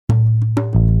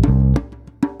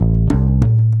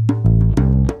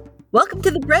Welcome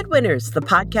to The Breadwinners, the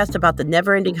podcast about the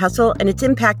never-ending hustle and its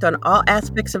impact on all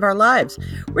aspects of our lives.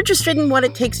 We're interested in what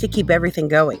it takes to keep everything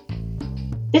going.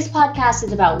 This podcast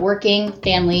is about working,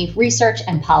 family, research,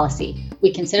 and policy.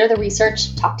 We consider the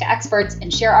research, talk to experts,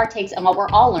 and share our takes on what we're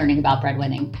all learning about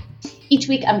breadwinning. Each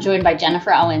week, I'm joined by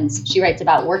Jennifer Owens. She writes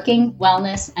about working,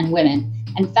 wellness, and women,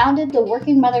 and founded the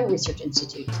Working Mother Research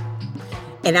Institute.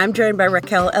 And I'm joined by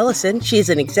Raquel Ellison. She is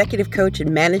an executive coach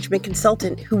and management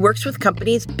consultant who works with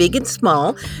companies big and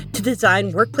small to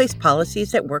design workplace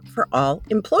policies that work for all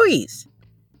employees.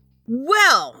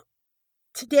 Well,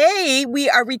 today we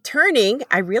are returning.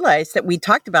 I realized that we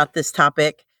talked about this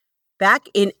topic back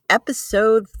in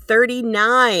episode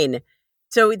 39.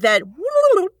 So that's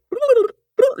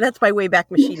my Wayback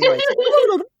Machine noise.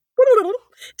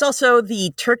 It's also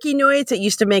the turkey noise that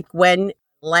used to make Gwen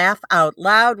laugh out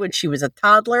loud when she was a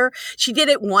toddler. She did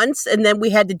it once, and then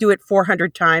we had to do it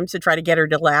 400 times to try to get her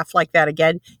to laugh like that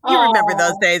again. You remember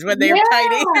those days when they were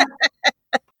tiny.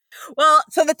 Well,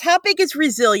 so the topic is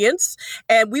resilience,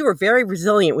 and we were very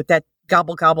resilient with that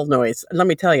gobble gobble noise, let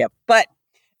me tell you. But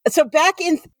so back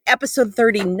in episode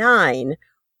 39,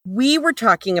 we were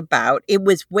talking about, it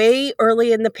was way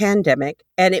early in the pandemic,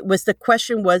 and the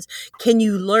question was, can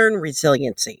you learn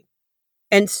resiliency?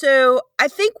 And so I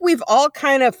think we've all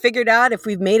kind of figured out, if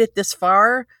we've made it this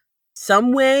far,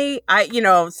 some way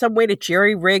to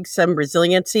jerry rig some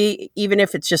resiliency, even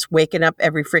if it's just waking up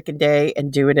every freaking day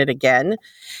and doing it again.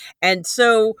 And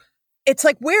so it's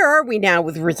like, where are we now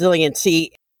with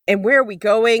resiliency and where are we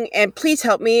going? And please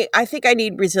help me. I think I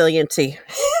need resiliency.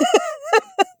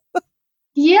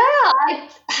 Yeah,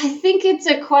 I think it's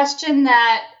a question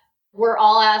that we're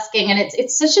all asking, and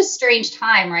it's such a strange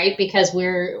time, right? Because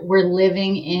we're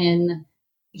living in,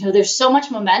 there's so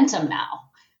much momentum now.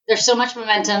 There's so much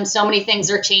momentum. So many things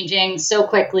are changing so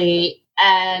quickly,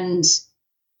 and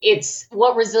it's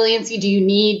what resiliency do you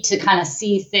need to kind of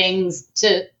see things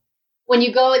when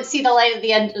you go and see the light at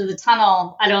the end of the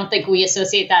tunnel? I don't think we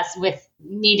associate that with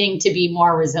needing to be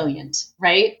more resilient,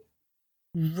 right?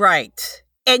 Right.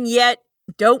 And yet,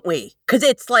 don't we? Because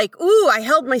it's like, ooh, I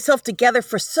held myself together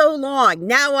for so long.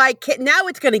 Now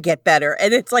it's going to get better.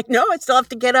 And it's like, no, I still have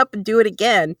to get up and do it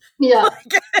again. Yeah.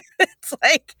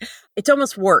 It's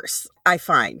almost worse, I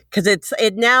find, because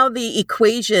now the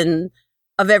equation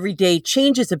of every day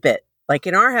changes a bit. Like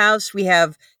in our house,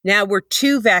 we're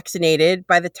 2 vaccinated.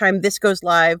 By the time this goes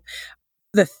live,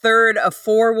 the 3rd of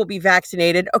 4 will be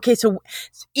vaccinated. Okay, so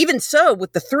even so,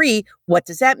 with the 3, what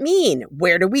does that mean?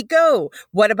 Where do we go?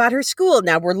 What about her school?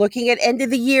 Now we're looking at end of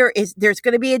the year. There's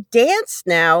going to be a dance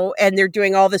now, and they're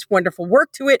doing all this wonderful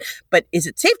work to it. But is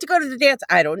it safe to go to the dance?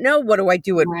 I don't know. What do I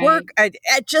do at work? I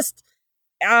just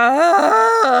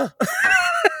Yeah.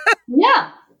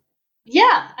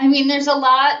 I mean, there's a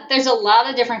lot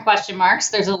of different question marks.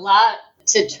 There's a lot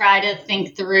to try to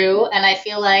think through, and I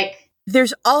feel like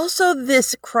there's also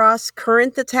this cross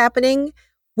current that's happening,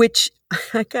 which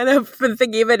I kind of been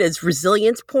thinking of it as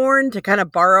resilience porn, to kind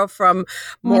of borrow from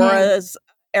Maura's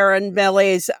Aaron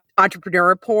Melle's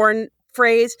entrepreneur porn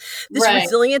phrase. This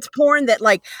resilience porn that,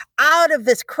 like, out of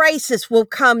this crisis will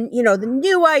come, the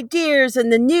new ideas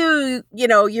and the new,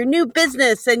 your new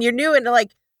business and your new, and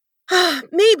like,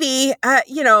 maybe,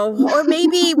 or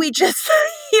maybe we just,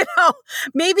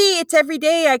 maybe it's every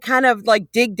day I kind of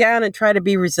like dig down and try to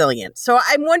be resilient. So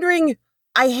I'm wondering,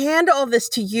 I hand all this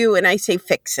to you and I say,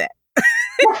 fix it.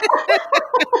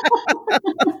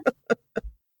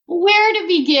 Where to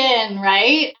begin,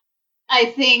 right? I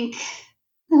think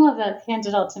I love that. Hand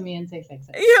it all to me and say, fix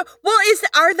it. Yeah. Well,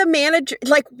 are the manager,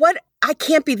 like, what? I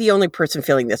can't be the only person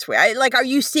feeling this way. Are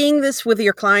you seeing this with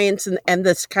your clients and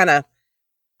this kind of,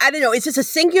 I don't know, is this a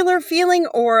singular feeling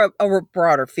or a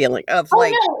broader feeling of no,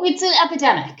 it's an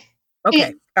epidemic.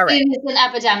 Okay. All right. It is an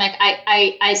epidemic.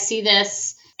 I see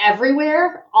this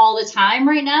everywhere all the time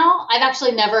right now. I've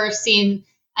actually never seen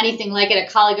anything like it.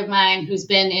 A colleague of mine who's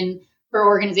been in her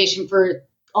organization for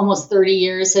almost 30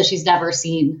 years says she's never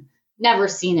seen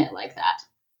it like that.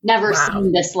 Never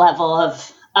seen this level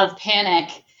of panic.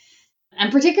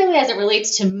 And particularly as it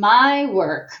relates to my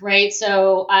work, right?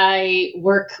 So I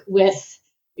work with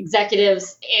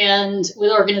executives and with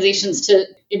organizations to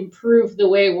improve the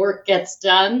way work gets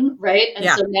done, right? And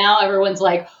so now everyone's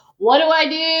like, what do I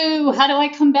do? How do I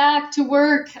come back to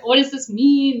work? What does this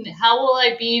mean? How will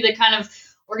I be the kind of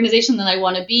organization that I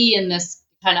want to be in this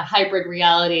kind of hybrid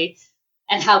reality?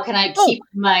 And how can I keep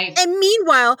my... And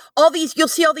meanwhile, you'll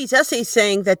see all these essays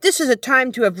saying that this is a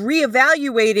time to have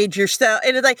reevaluated yourself.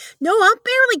 And it's like, no, I'm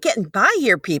barely getting by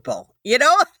here, people,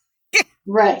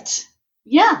 Right.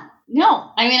 Yeah.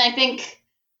 No, I mean, I think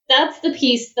that's the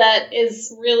piece that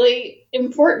is really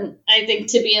important, I think,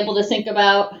 to be able to think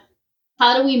about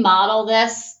how do we model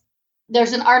this.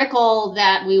 There's an article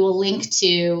that we will link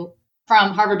to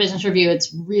from Harvard Business Review.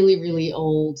 It's really, really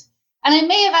old. And I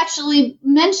may have actually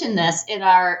mentioned this in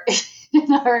our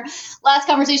in our last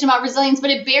conversation about resilience, but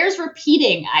it bears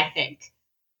repeating, I think.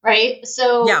 Right?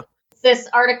 So this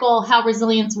article, How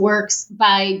Resilience Works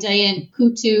by Diane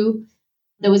Coutu,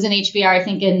 that was in HBR, I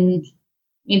think in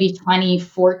maybe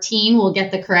 2014, we'll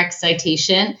get the correct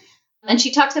citation. And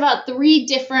she talks about 3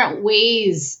 different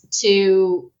ways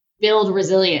to build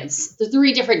resilience, the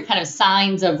 3 different kind of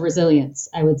signs of resilience,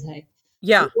 I would say.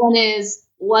 Yeah.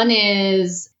 One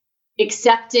is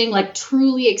accepting, like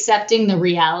truly accepting the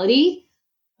reality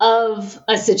of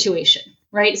a situation,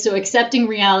 right? So accepting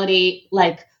reality,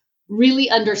 like really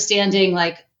understanding,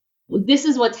 like, this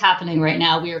is what's happening right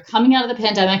now. We are coming out of the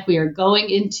pandemic. We are going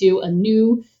into a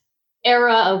new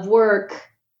era of work.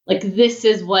 Like, this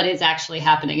is what is actually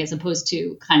happening, as opposed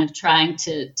to kind of trying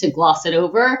to gloss it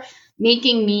over,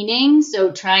 making meaning.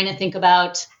 So trying to think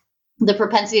about the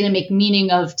propensity to make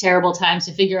meaning of terrible times,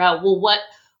 to figure out, well,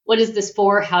 what is this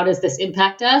for? How does this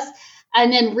impact us?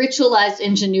 And then ritualized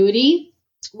ingenuity,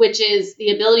 which is the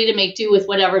ability to make do with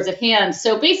whatever's at hand.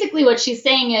 So basically what she's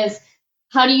saying is,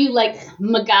 how do you like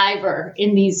MacGyver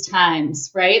in these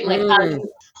times, right? Like how do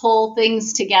you pull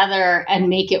things together and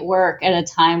make it work at a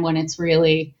time when it's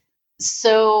really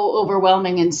so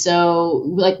overwhelming and so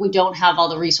like we don't have all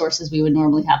the resources we would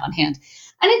normally have on hand.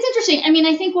 And it's interesting. I mean,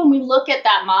 I think when we look at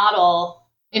that model,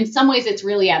 in some ways it's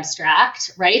really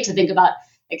abstract, right? To think about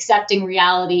accepting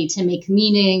reality, to make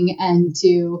meaning, and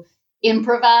to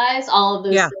improvise, all of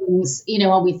those things. You know,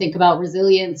 when we think about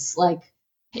resilience, like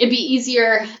it'd be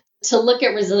easier to look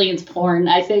at resilience porn,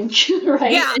 I think,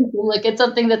 right? Yeah. And to look at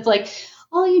something that's like,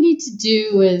 all you need to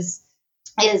do is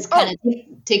kind of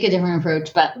take a different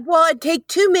approach. But take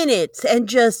 2 minutes and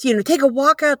just, take a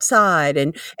walk outside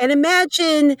and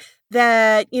imagine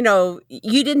that,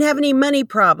 you didn't have any money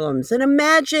problems, and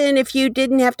imagine if you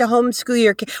didn't have to homeschool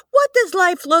your kid. What does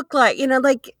life look like?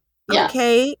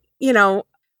 Okay,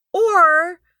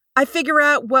 or I figure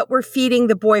out what we're feeding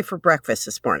the boy for breakfast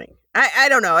this morning. I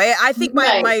don't know. I think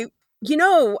my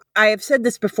I have said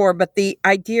this before, but the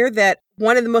idea that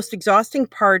one of the most exhausting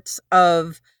parts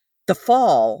of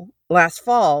the last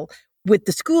fall, with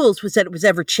the schools was that it was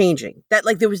ever changing, that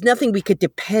like there was nothing we could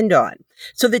depend on.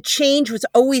 So the change was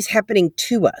always happening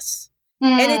to us.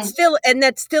 And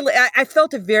I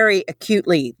felt it very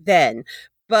acutely then,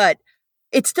 but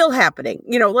it's still happening,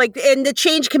 and the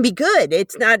change can be good.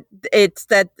 It's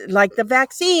that like the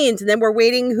vaccines, and then we're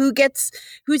waiting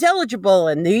who's eligible,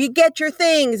 and you get your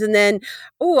things, and then,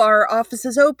 our office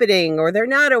is opening or they're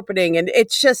not opening. And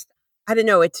it's just, I don't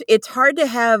know. It's hard to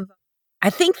have, I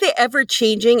think the ever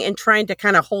changing and trying to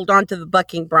kind of hold on to the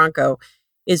bucking bronco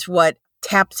is what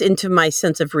taps into my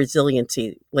sense of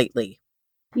resiliency lately.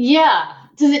 Yeah.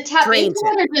 Does it tap into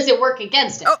it, or does it work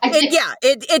against it?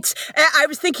 I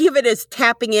was thinking of it as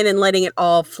tapping in and letting it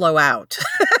all flow out.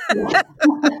 Like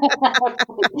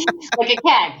a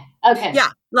keg. Okay.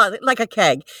 Yeah, like a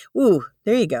keg. Ooh,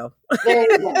 there you go. There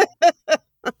you go.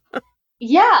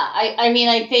 Yeah, I mean,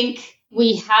 I think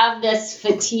we have this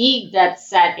fatigue that's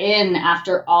set in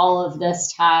after all of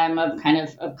this time of kind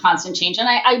of constant change. And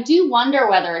I do wonder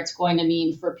whether it's going to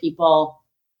mean for people,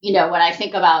 when I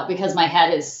think about, because my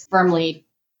head is firmly,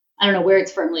 I don't know where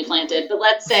it's firmly planted, but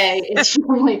let's say it's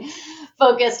firmly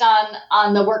focused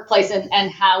on the workplace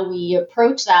and how we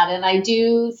approach that. And I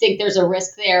do think there's a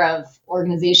risk there of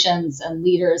organizations and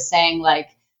leaders saying, like,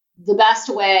 the best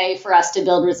way for us to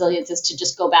build resilience is to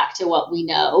just go back to what we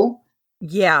know.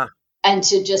 Yeah. And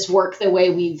to just work the way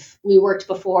we worked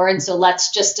before. And so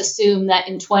let's just assume that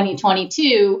in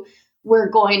 2022,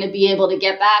 we're going to be able to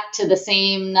get back to the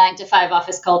same 9-to-5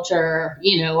 office culture,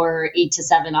 or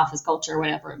 8-to-7 office culture,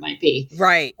 whatever it might be.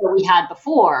 Right. That we had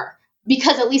before,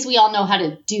 because at least we all know how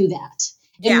to do that.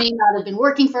 It may not have been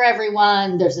working for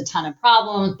everyone. There's a ton of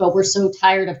problems, but we're so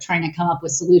tired of trying to come up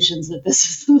with solutions that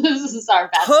this is our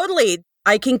best. Totally.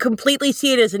 I can completely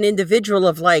see it as an individual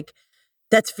of like,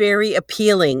 that's very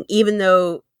appealing, even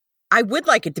though I would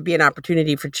like it to be an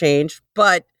opportunity for change,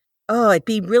 but it'd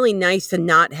be really nice to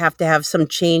not have to have some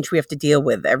change we have to deal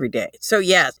with every day. So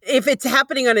yes, if it's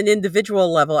happening on an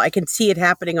individual level, I can see it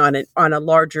happening on a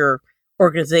larger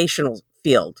organizational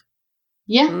field.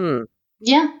 Yeah.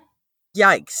 Yeah.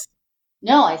 Yikes.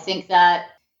 No, I think that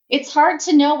it's hard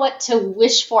to know what to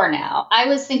wish for now. I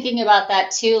was thinking about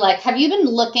that too. Like, have you been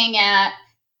looking at,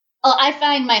 I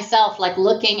find myself like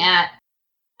looking at,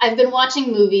 I've been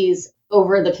watching movies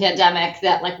over the pandemic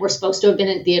that like were supposed to have been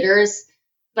in theaters,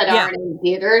 but aren't in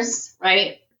theaters,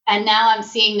 right? And now I'm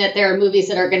seeing that there are movies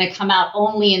that are going to come out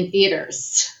only in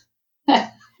theaters.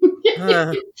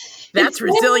 That's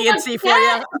resiliency for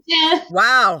you. Yeah.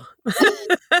 Wow.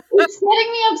 It's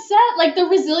getting me upset. Like the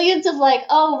resilience of like,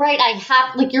 oh, right, I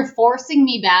have, like, you're forcing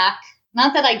me back.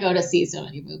 Not that I go to see so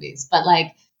many movies, but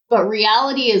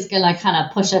reality is going to kind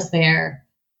of push us there.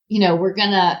 We're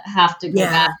going to have to go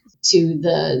back to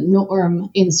the norm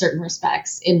in certain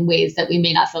respects in ways that we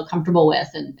may not feel comfortable with.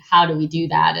 And how do we do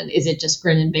that? And is it just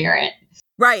grin and bear it?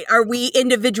 Right. Are we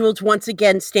individuals once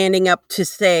again standing up to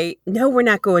say, no, we're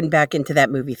not going back into that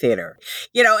movie theater?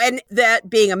 And that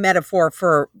being a metaphor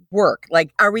for work.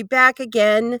 Like, are we back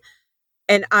again?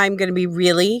 And I'm going to be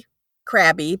really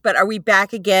crabby, but are we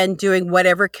back again doing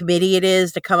whatever committee it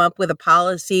is to come up with a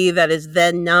policy that is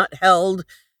then not held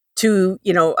to,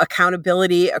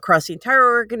 accountability across the entire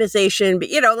organization? But,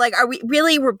 are we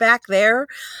really, we're back there?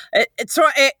 So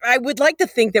I would like to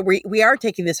think that we are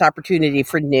taking this opportunity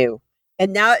for new.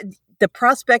 And now the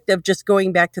prospect of just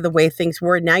going back to the way things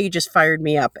were, now you just fired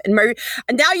me up. And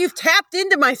now you've tapped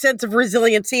into my sense of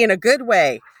resiliency in a good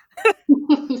way.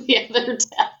 Yeah, they're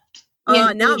tapped.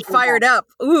 Now I'm fired up.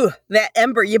 Ooh, that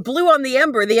ember. You blew on the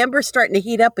ember. The ember's starting to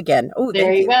heat up again. Oh,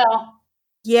 there you go.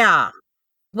 Yeah.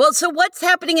 Well, so what's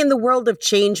happening in the world of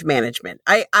change management?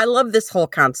 I love this whole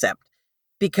concept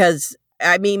because,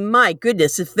 I mean, my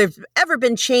goodness, if there's ever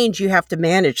been change you have to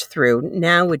manage through,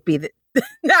 now would be the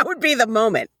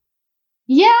moment.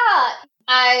 Yeah.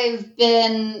 I've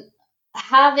been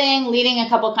leading a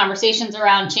couple conversations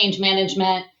around change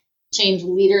management, change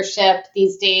leadership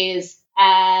these days.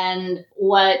 And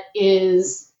what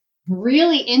is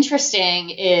really interesting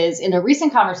is in a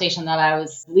recent conversation that I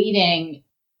was leading,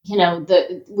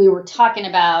 we were talking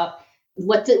about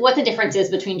what the difference is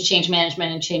between change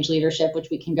management and change leadership, which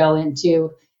we can go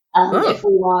into if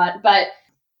we want. But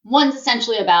one's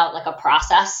essentially about like a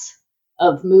process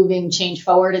of moving change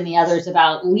forward, and the other is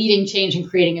about leading change and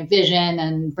creating a vision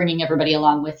and bringing everybody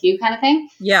along with you, kind of thing.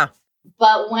 Yeah.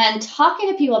 But when talking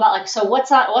to people about like, so what's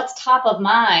top of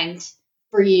mind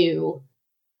for you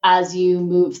as you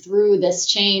move through this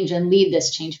change and lead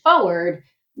this change forward,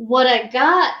 what I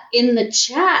got in the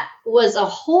chat was a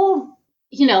whole,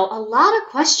 a lot of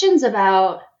questions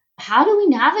about how do we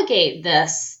navigate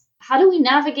this? How do we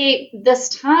navigate this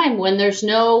time when there's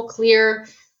no clear,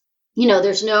 we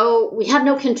have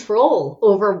no control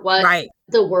over what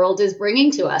the world is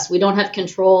bringing to us. We don't have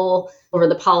control over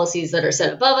the policies that are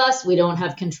set above us. We don't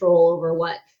have control over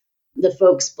what the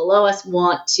folks below us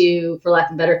want to, for lack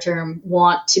of a better term,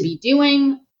 want to be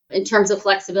doing in terms of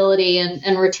flexibility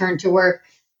and return to work.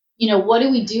 What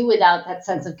do we do without that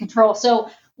sense of control? So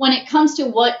when it comes to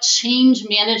what change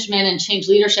management and change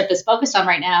leadership is focused on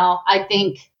right now, I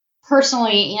think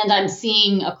personally, and I'm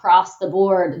seeing across the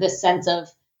board, this sense of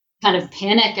kind of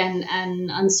panic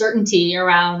and uncertainty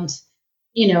around,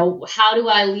 how do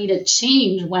I lead a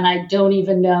change when I don't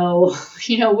even know,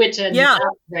 which end is up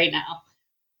right now.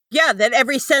 Yeah, that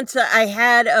every sense that I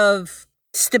had of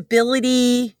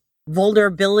stability,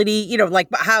 vulnerability, like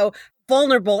how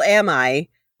vulnerable am I?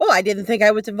 Oh, I didn't think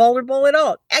I was vulnerable at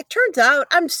all. It turns out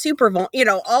I'm super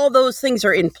vulnerable. All those things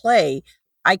are in play.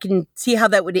 I can see how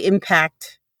that would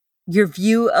impact your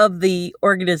view of the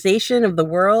organization, of the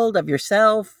world, of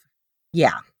yourself.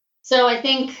 Yeah. So I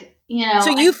think,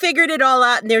 So you figured it all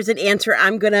out and there's an answer.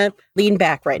 I'm going to lean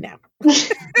back right now.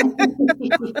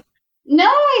 No,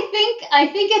 I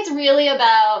think it's really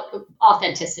about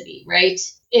authenticity, right?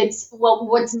 It's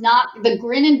what's not the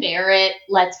grin and bear it,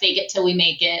 let's fake it till we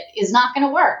make it is not going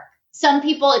to work. It's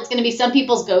going to be some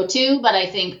people's go-to, but I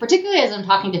think particularly as I'm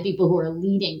talking to people who are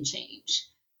leading change,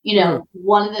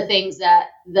 one of the things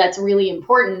that's really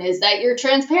important is that you're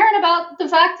transparent about the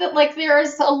fact that like there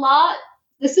is a lot,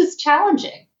 this is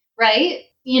challenging, right?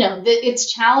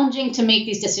 It's challenging to make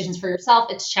these decisions for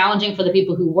yourself. It's challenging for the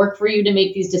people who work for you to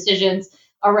make these decisions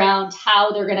around how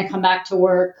they're going to come back to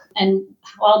work and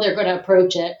how they're going to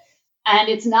approach it. And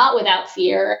it's not without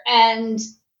fear. And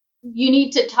you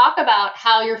need to talk about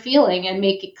how you're feeling and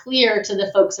make it clear to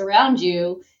the folks around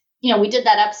you. We did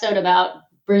that episode about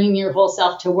bringing your whole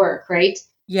self to work, right?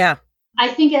 Yeah. I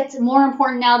think it's more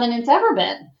important now than it's ever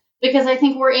been, because I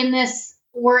think we're in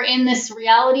this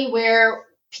reality where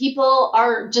people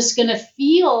are just going to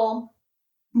feel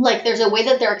like there's a way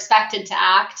that they're expected to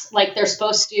act, like they're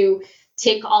supposed to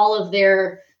take all of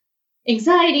their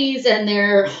anxieties and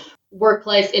their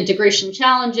work-life integration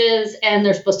challenges, and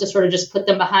they're supposed to sort of just put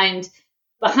them behind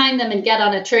them and get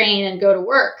on a train and go to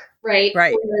work, right?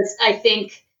 Right. Whereas I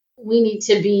think we need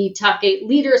to be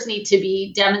leaders need to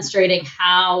be demonstrating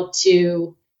how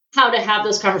to have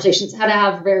those conversations, how to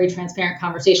have very transparent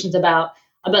conversations about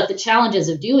the challenges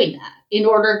of doing that. in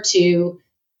order to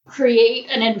create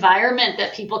an environment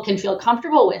that people can feel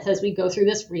comfortable with as we go through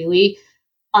this really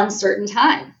uncertain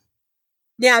time.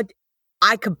 Yeah,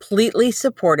 I completely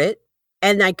support it,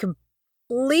 and I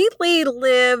completely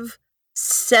live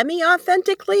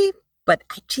semi-authentically, but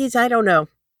geez, I don't know.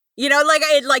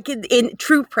 Like in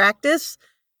true practice,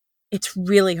 it's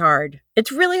really hard.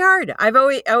 It's really hard. I've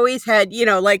always had,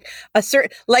 like a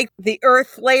certain, like the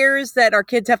earth layers that our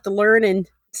kids have to learn in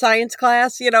science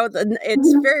class,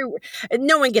 it's very,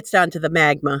 no one gets down to the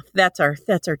magma. That's our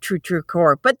true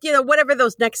core. But, whatever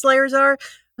those next layers are,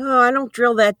 I don't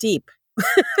drill that deep.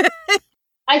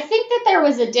 I think that there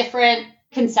was a different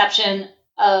conception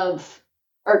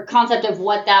or concept of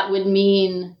what that would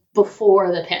mean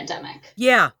before the pandemic.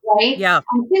 Yeah. Right? Yeah.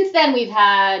 And since then, we've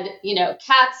had,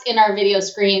 cats in our video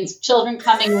screens, children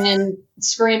coming in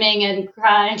screaming and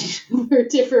crying for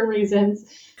different reasons,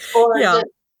 or just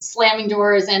slamming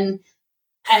doors and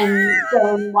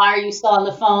saying, why are you still on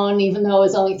the phone, even though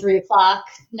it's only 3:00?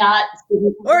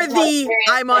 Or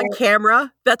I'm on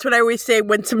camera. That's what I always say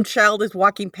when some child is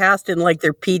walking past in like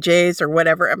their PJs or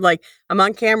whatever. I'm like, I'm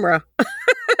on camera.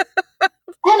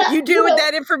 You do with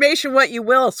that information what you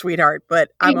will, sweetheart,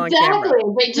 but I'm on camera.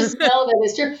 Exactly. But just know that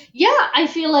it's true. Yeah, I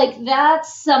feel like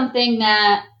that's something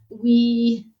that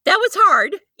was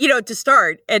hard, to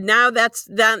start. And now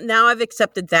now I've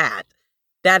accepted that.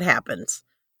 That happens.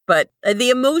 But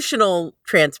the emotional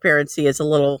transparency is a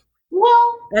little,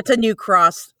 that's a new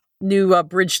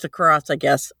bridge to cross, I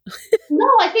guess. No,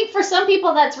 I think for some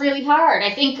people that's really hard. I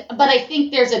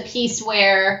think there's a piece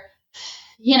where,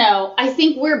 I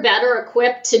think we're better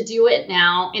equipped to do it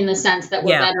now, in the sense that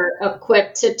we're better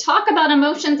equipped to talk about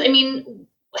emotions. I mean,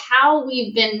 how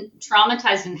we've been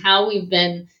traumatized and how we've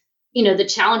been, the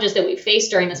challenges that we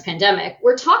faced during this pandemic,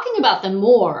 we're talking about them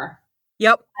more.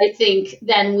 Yep. I think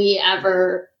than we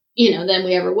ever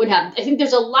would have. I think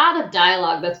there's a lot of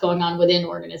dialogue that's going on within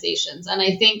organizations. And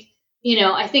I think,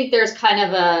 there's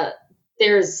kind of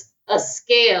there's a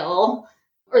scale,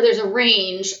 or there's a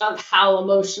range of how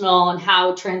emotional and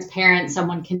how transparent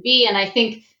someone can be. And I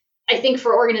think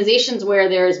for organizations where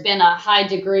there's been a high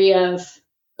degree of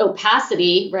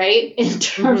opacity, right, in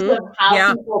terms of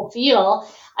how people feel,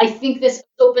 I think this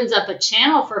opens up a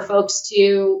channel for folks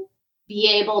to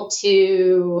be able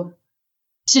to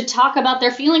talk about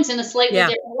their feelings in a slightly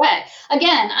different way.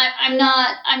 Again, I'm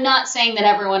not saying that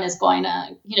everyone is going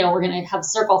to, we're going to have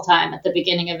circle time at the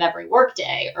beginning of every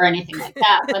workday or anything like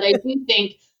that. But I do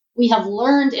think we have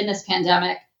learned in this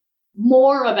pandemic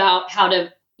more about how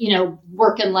to,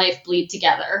 work and life bleed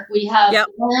together. We have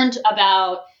learned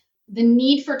about the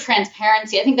need for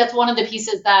transparency. I think that's one of the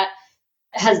pieces that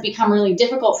has become really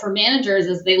difficult for managers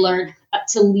as they learn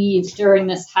to lead during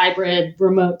this hybrid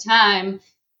remote time,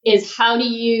 is how do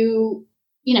you,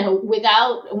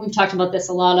 without, and we've talked about this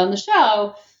a lot on the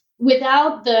show,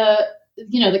 without the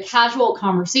casual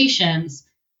conversations,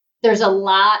 there's a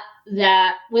lot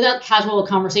that, without casual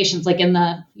conversations, like in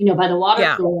the, by the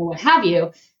water cooler or what have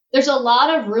you, there's a lot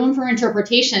of room for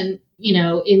interpretation,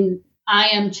 in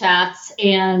IM chats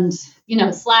and,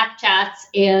 Slack chats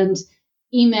and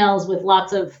emails with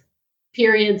lots of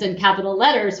periods and capital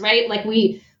letters, right? Like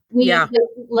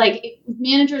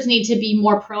managers need to be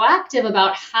more proactive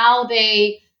about how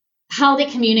they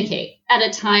communicate at a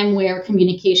time where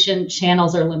communication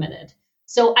channels are limited.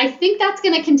 So I think that's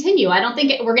going to continue. I don't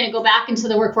think we're going to go back into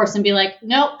the workforce and be like,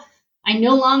 nope, I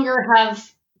no longer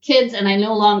have kids and I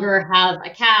no longer have a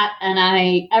cat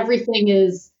and everything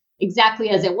is exactly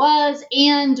as it was.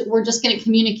 And we're just going to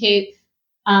communicate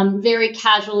very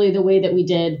casually the way that we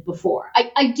did before.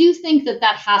 I do think that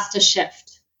has to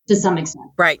shift to some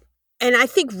extent. Right. And I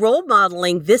think role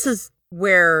modeling, this is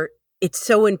where it's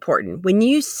so important. When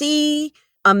you see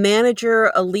a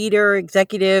manager, a leader,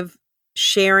 executive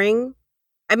sharing,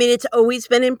 I mean, it's always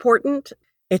been important.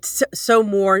 It's so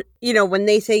more, when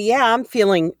they say, yeah, I'm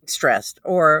feeling stressed,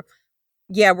 or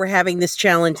yeah, we're having this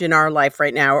challenge in our life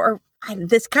right now, or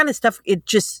this kind of stuff, it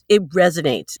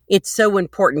resonates. It's so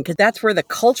important because that's where the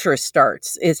culture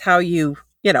starts, is how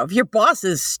if your boss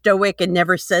is stoic and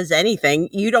never says anything,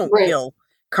 you don't feel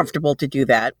comfortable to do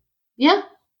that. Yeah.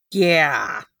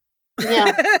 Yeah.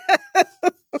 Yeah.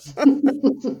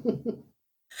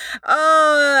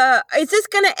 Is this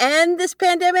going to end, this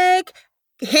pandemic?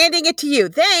 Handing it to you.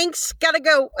 Thanks. Gotta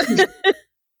go.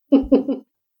 I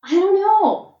don't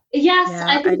know. Yes, Yeah,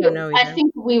 I don't know I either.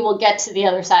 think we will get to the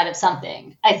other side of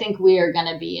something. I think we are going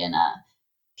to be in a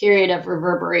period of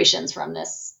reverberations from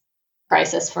this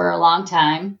crisis for a long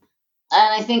time.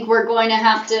 And I think we're going to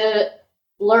have to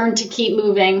learn to keep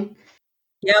moving.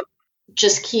 Yep.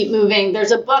 Just keep moving.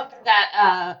 There's a book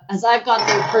that, as I've gone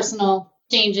through personal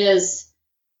changes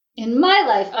in my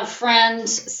life. A friend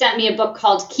sent me a book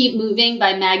called Keep Moving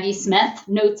by Maggie Smith,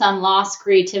 Notes on Loss,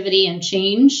 Creativity, and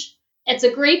Change. It's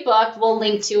a great book. We'll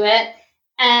link to it.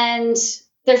 And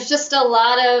there's just a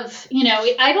lot of,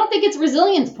 I don't think it's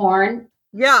resilience porn.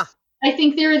 Yeah. I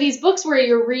think there are these books where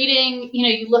you're reading,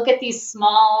 you look at these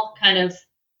small kind of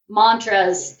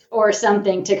mantras or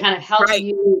something to kind of help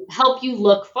you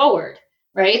look forward,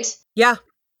 right? Yeah.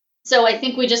 So I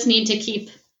think we just need to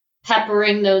keep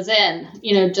peppering those in,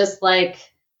 just like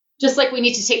we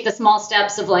need to take the small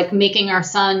steps of like making our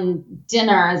son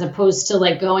dinner as opposed to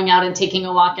like going out and taking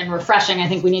a walk and refreshing. I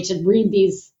think we need to read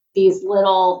these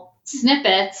little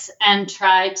snippets and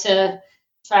try to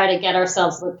get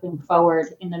ourselves looking forward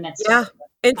in the midst of it.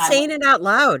 And saying it out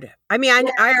loud. I mean,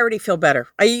 I already feel better.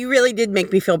 You really did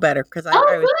make me feel better because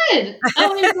good.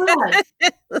 Oh my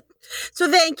God.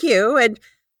 So thank you. And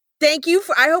thank you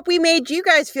I hope we made you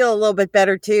guys feel a little bit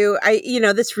better too.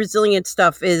 This resilient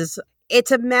stuff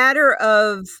it's a matter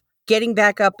of getting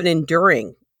back up and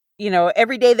enduring.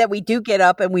 Every day that we do get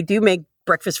up and we do make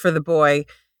breakfast for the boy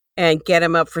and get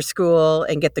him up for school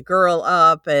and get the girl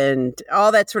up and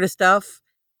all that sort of stuff,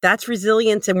 that's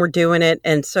resilience, and we're doing it.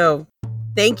 And so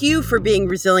thank you for being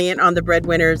resilient on The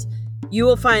Breadwinners. You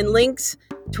will find links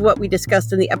to what we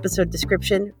discussed in the episode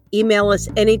description. Email us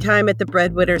anytime at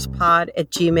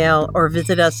thebreadwinnerspod@gmail.com or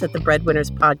visit us at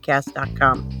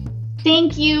thebreadwinnerspodcast.com.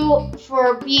 Thank you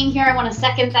for being here. I want to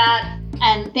second that.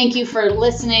 And thank you for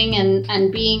listening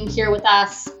and being here with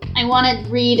us. I want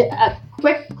to read a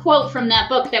quick quote from that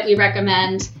book that we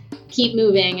recommend, Keep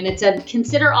Moving. And it said,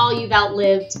 "Consider all you've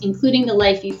outlived, including the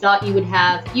life you thought you would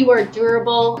have. You are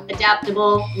durable,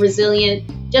 adaptable, resilient.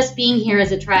 Just being here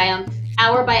is a triumph.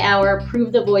 Hour by hour,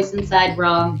 prove the voice inside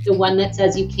wrong, the one that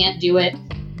says you can't do it,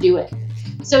 do it."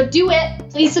 So do it.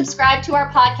 Please subscribe to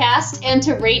our podcast and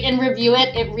to rate and review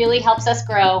it. It really helps us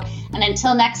grow. And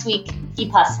until next week,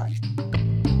 keep hustling.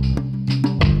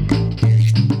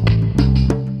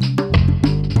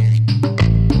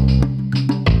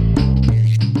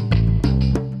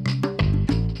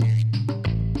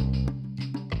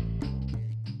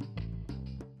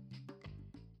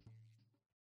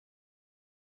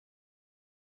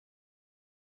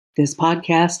 This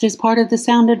podcast is part of the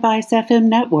Sound Advice FM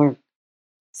network.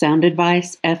 Sound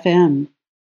Advice FM.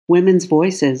 Women's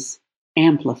voices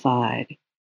amplified.